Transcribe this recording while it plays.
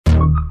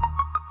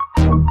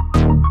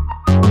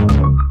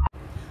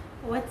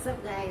What's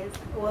up guys,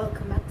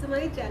 welcome back to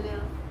my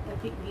channel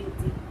Epic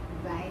Beauty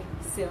by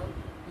Syll,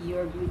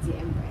 your beauty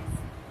empress.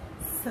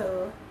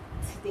 So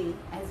today,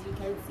 as you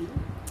can see,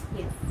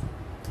 yes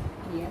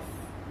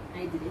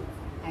I did it.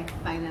 I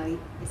finally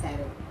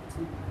decided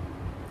to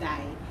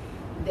dye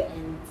the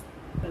ends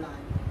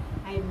blonde.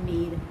 I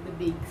made the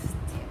big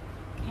step.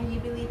 Can you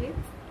believe it?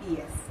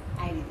 Yes,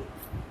 I did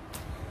it.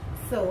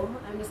 So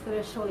I'm just going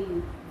to show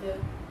you the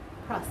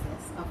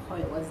process of how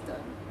it was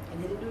done. I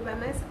didn't do it by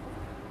myself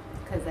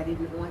because I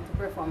didn't want to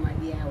perform my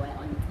DIY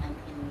on it and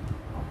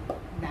end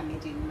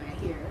damaging my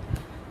hair.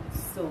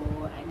 So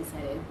I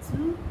decided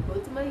to go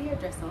to my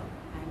hairdresser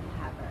and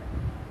have her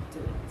do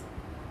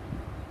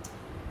it.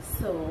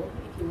 So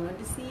if you want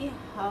to see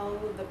how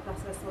the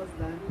process was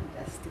done,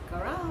 just stick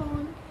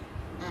around.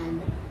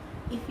 And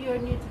if you're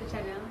new to the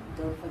channel,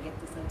 don't forget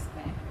to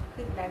subscribe.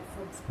 Click that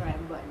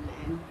subscribe button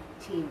and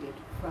change it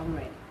from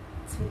red.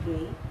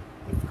 Today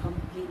it's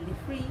completely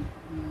free,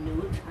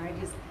 no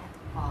charges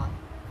at all.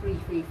 Free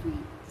to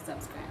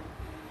subscribe.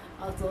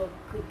 Also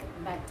click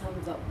that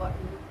thumbs up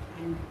button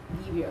and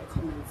leave your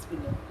comments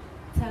below.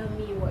 Tell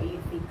me what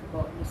you think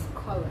about this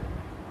color.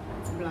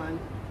 It's blonde.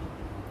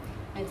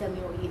 And tell me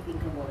what you think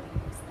about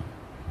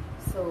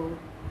it. So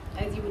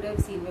as you would have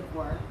seen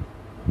before,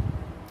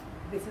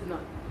 this is not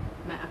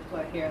my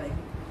actual hair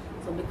length.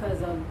 So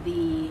because of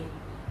the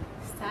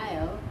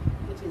style,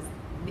 which is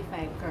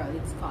defined curl,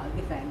 it's called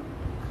defined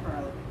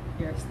curl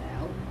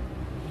hairstyle,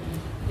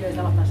 there's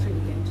a lot of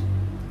shrinkage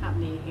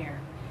happening here.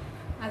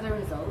 As a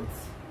result,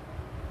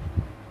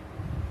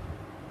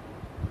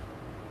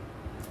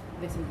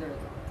 this is the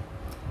result.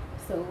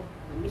 So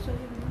let me show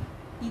you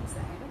each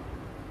side.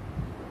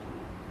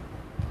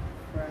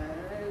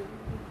 Front,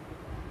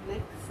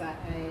 next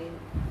side,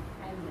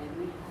 and then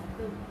we have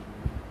the,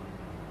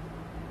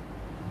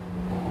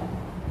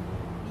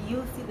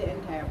 you'll see the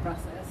entire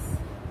process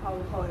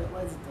of how it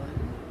was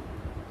done.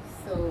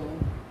 So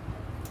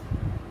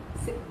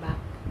sit back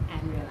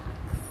and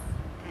relax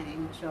and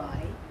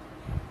enjoy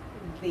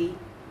the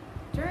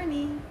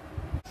journey.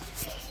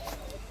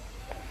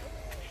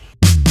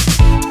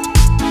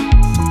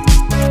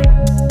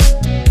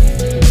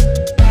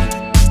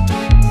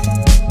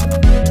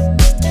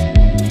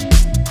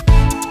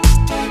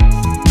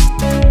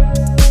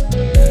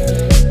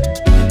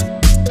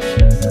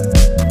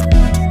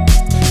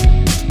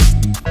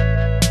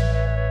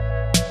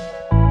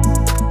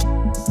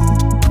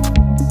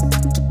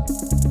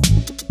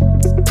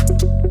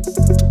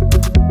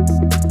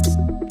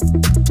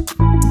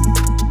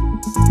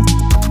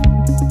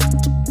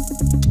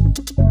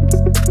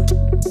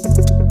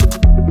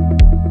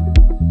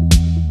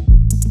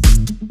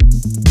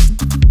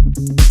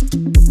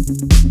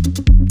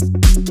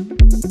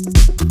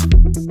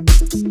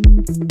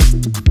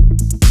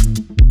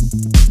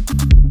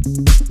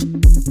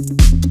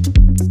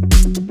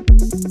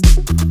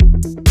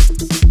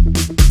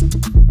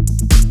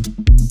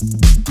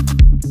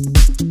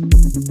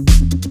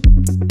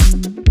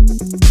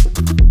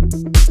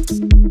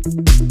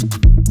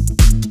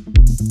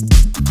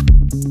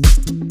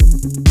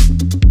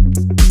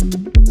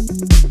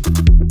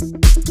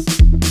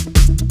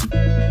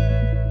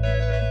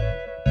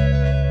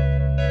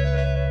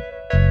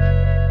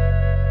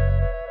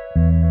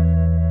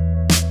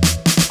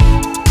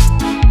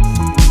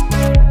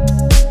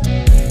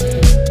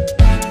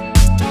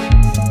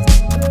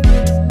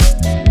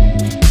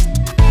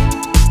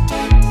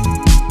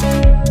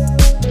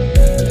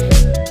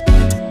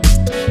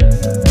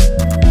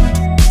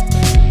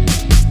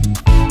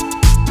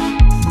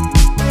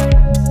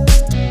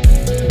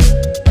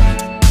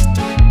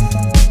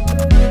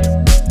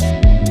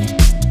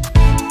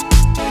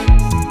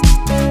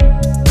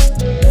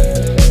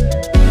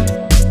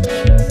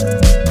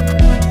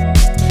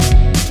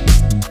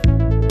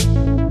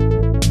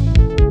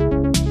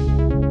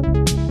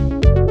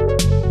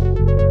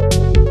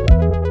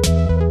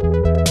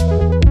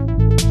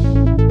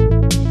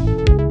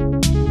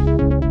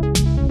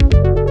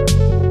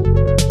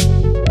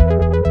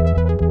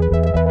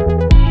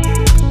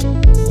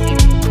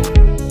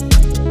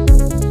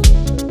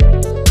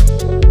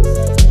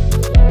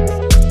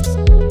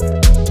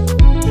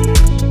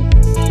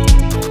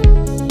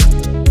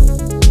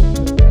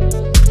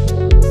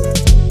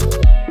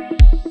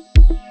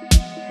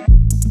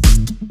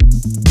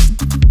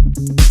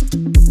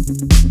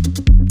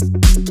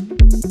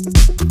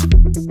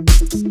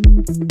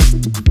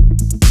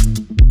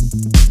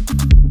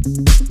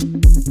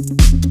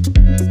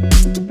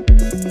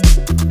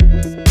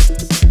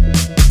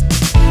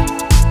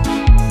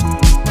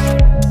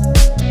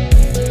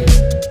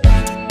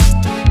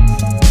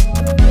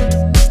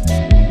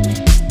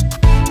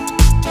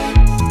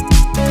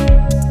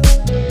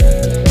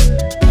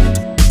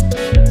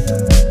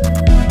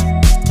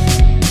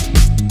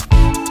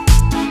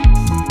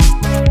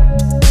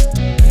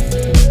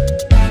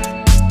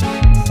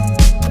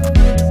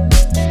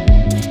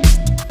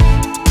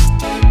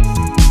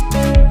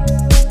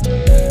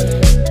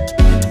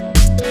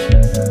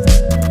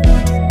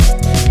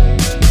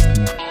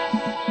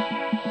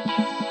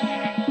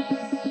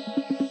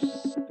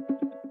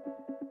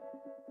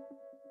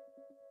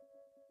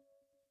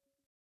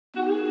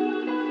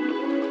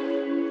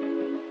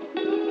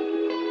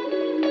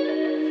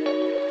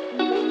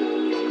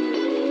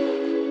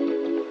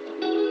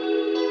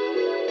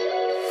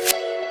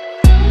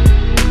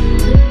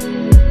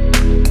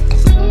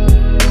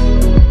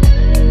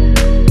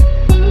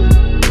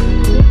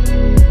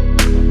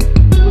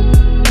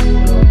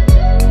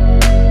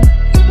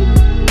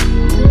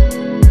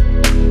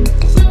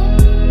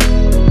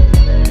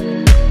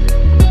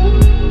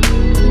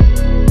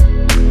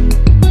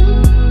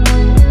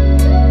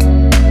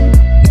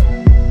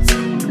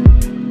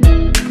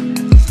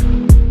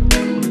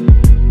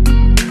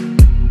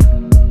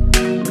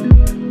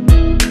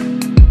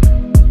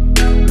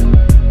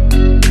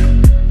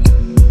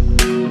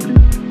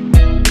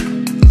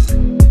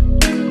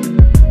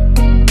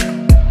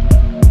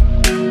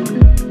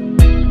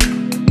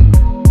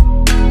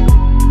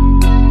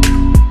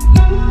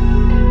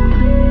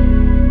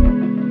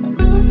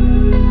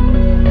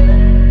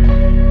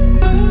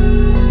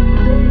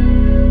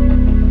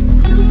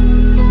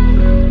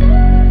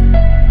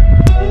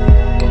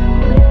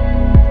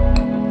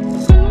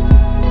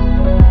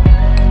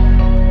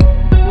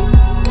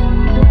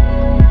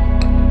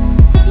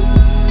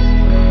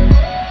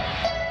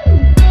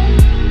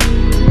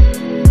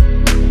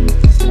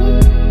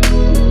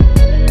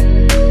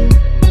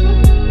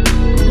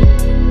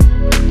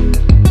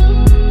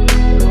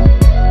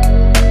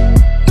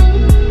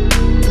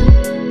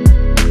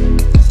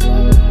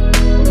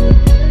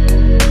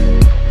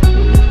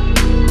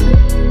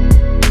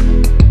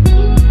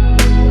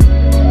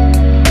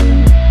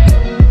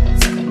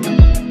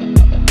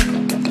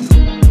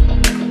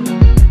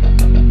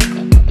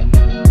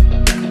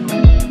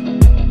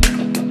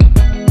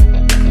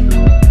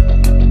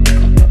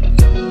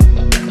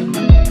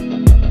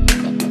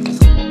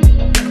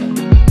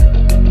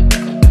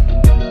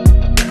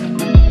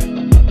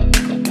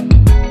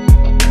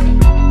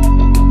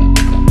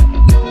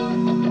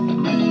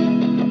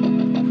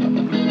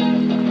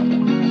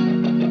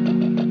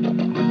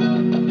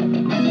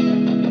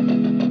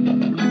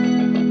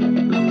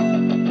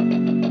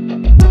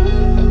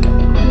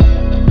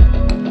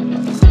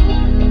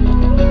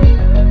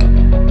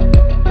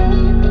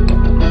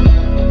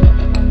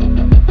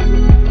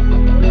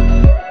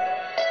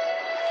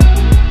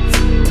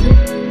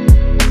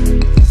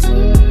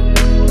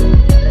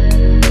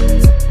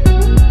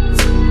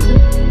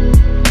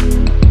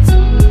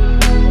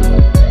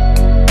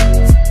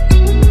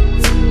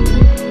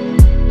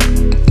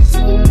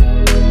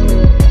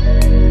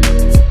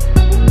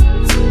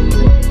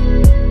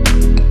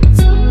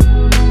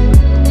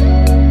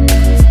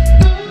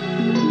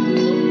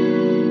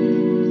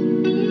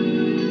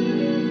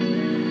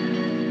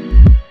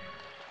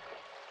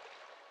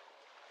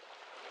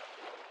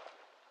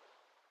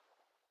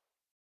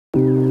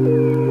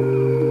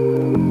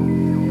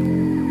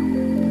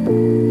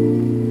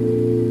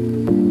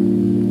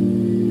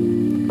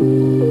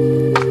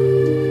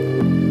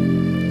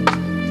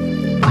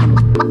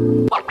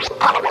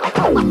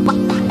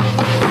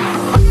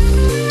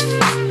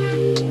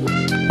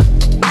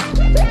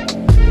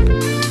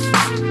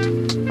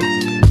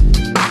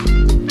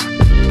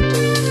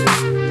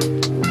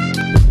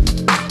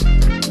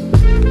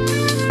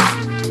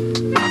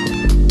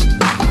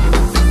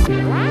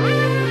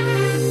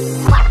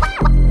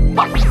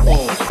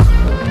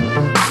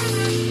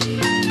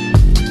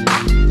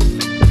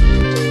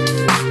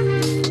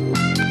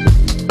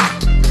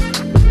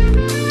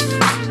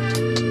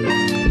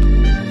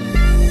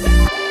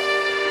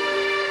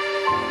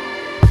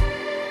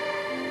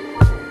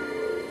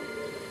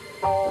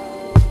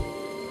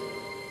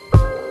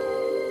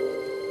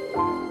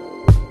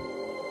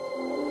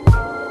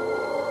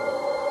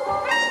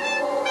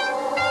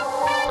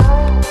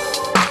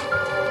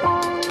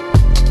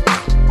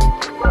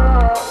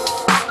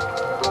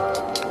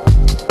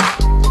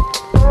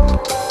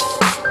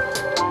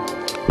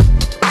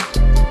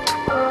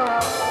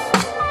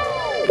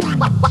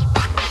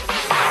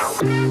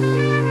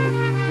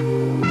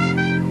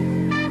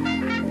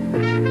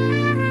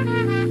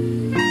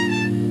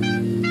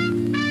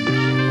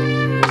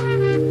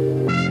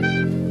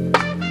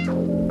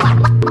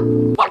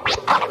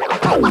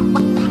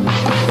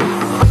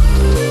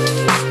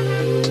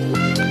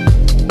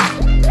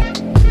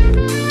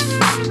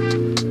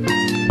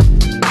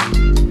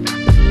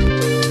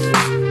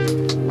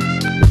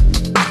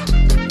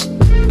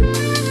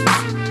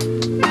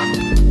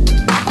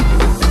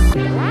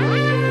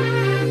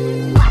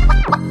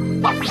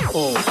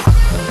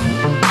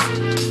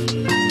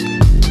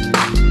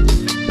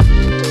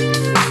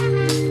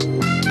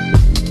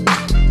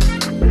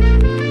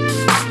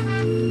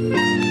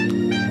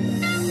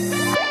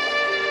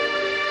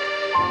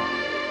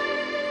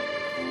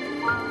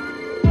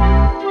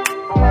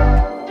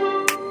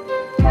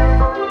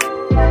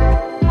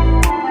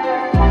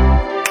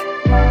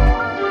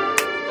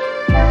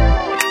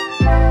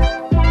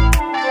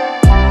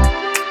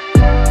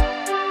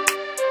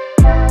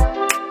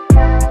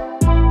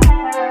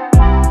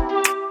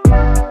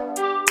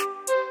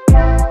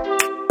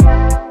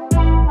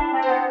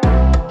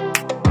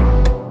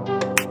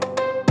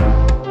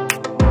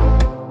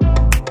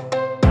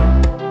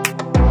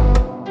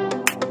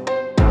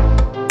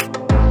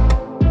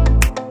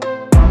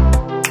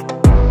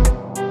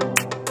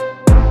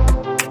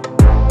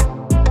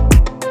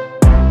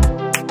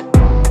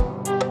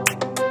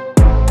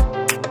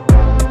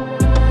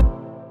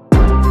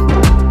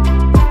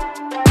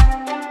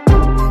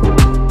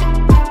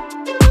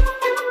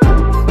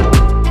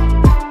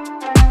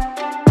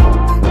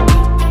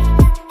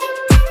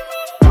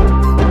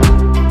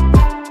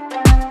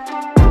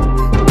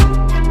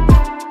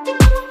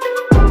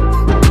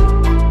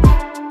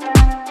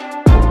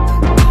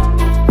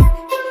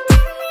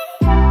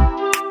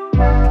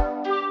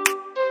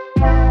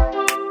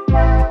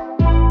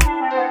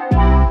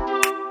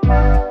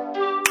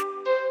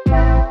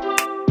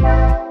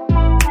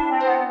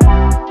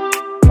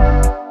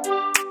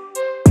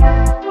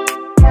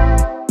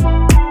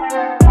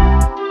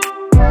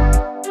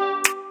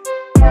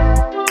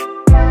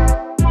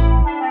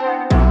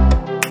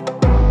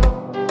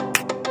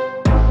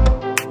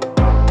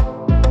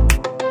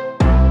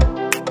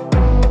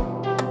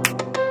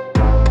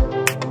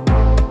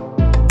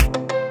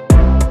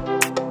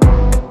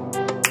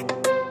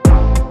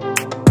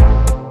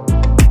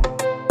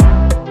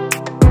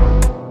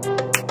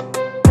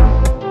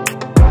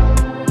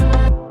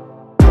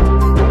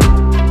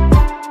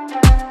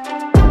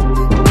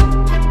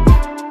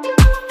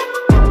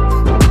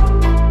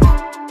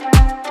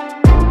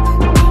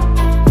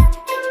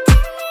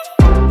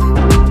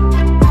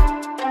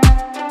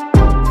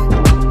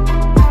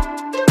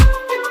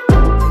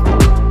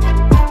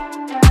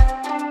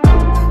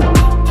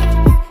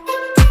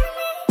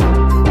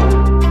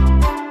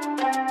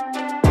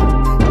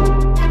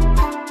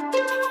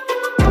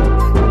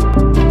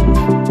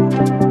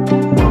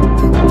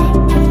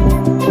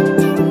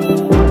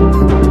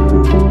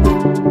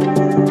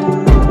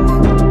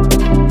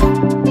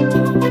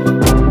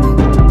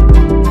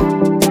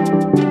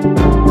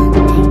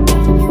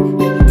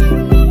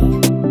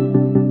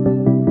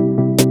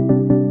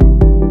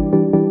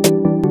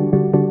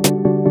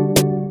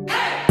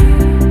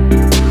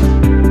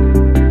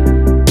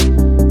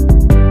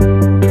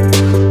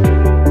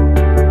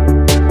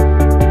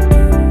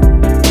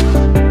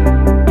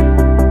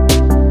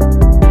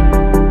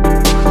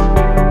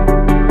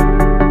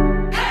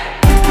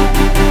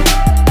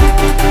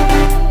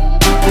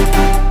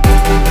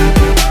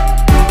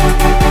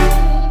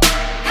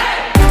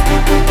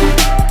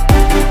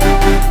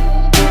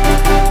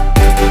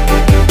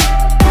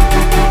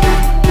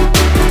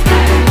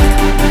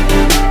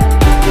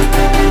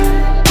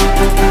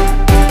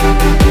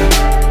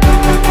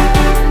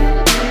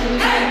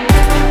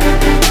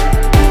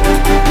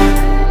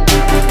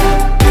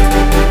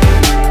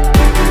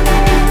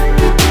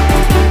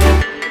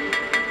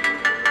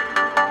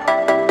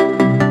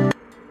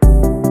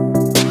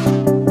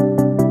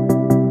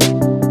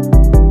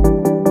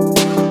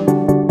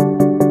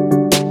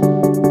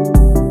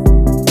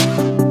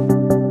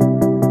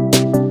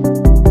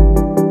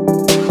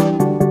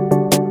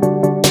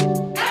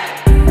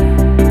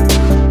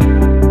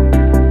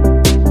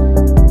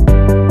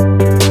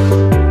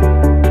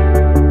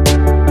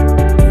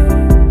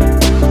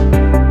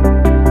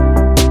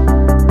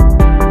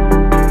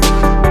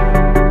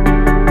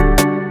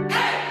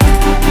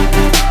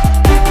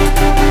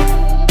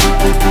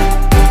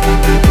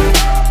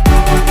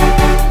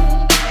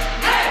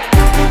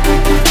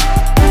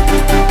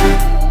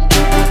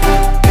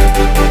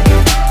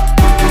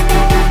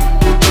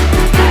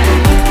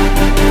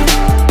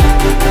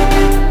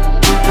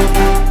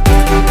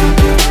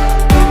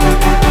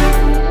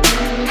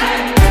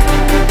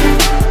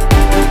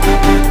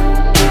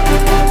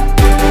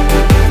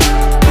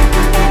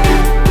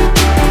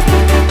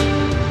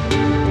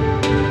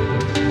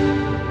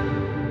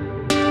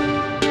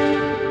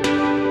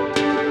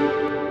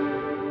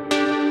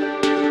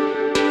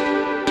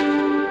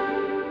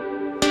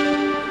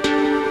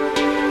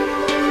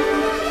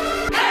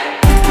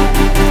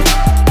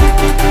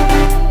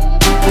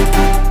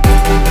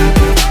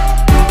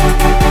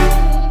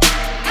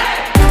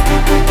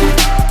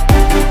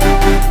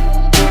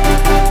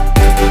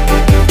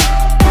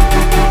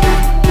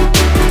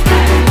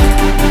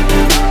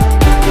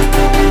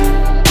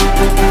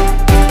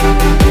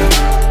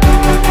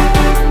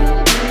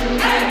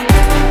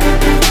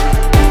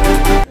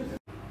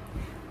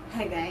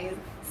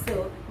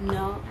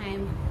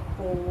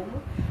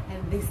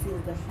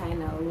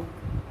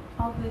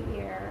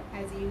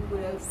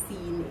 have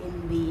seen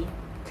in the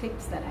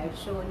clips that I've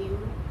shown you,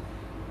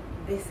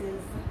 this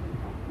is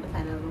the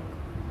final look.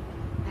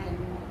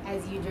 And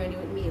as you journey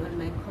with me on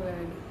my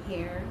colored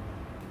hair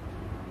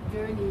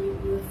journey,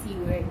 you'll see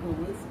where it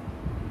goes.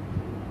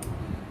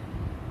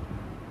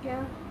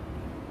 Yeah,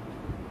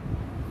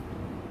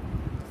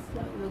 so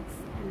it looks,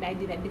 and I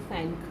did a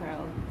defined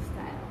curl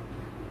style,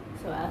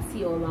 so I'll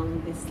see how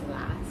long this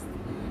lasts.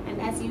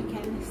 And as you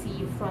can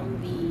see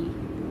from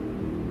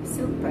the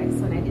silk press,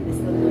 when I did the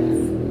silk press,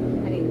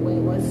 and when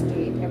it was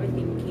straight,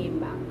 everything came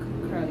back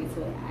curly,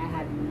 so I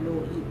had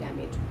no heat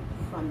damage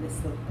from the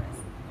silk press.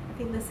 I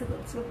think the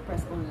silk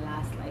press only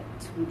lasts like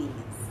 2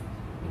 days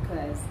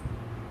because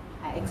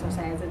I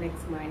exercised the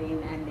next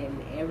morning and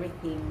then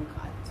everything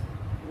got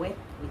wet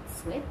with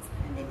sweat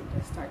and then it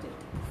just started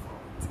to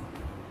perform.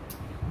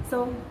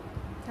 So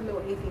tell me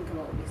what you think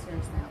about this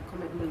hairstyle.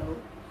 Comment below,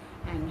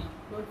 and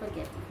don't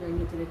forget, if you're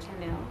new to the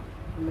channel,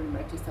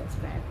 remember to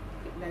subscribe.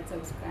 Hit that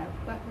subscribe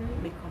button,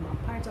 become a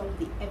part of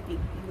the Epic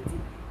Beauty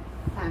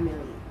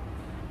family,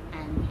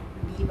 and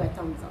leave a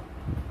thumbs up.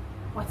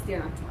 What's there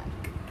not to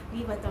like?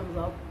 Leave a thumbs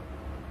up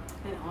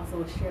and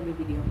also share the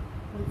video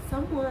with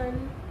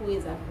someone who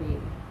is afraid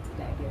to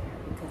dye their hair,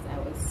 because I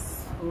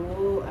was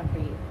so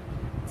afraid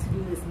to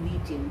do this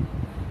bleaching,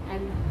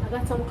 and I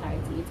got some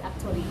clarity. It's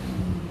actually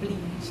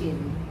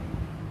bleaching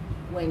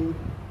when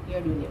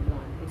you're doing it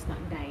blonde. It's not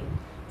dyeing.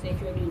 So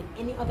if you're doing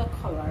any other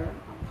color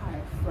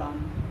apart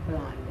from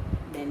blonde,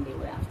 then they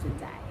would have to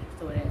dye.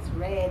 So whether it's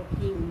red,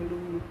 pink,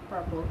 blue,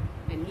 purple,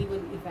 and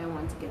even if I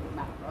want to get it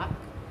back black,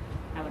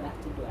 I would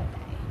have to do a dye.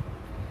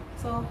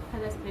 So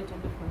as I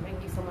mentioned before,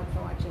 thank you so much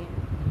for watching.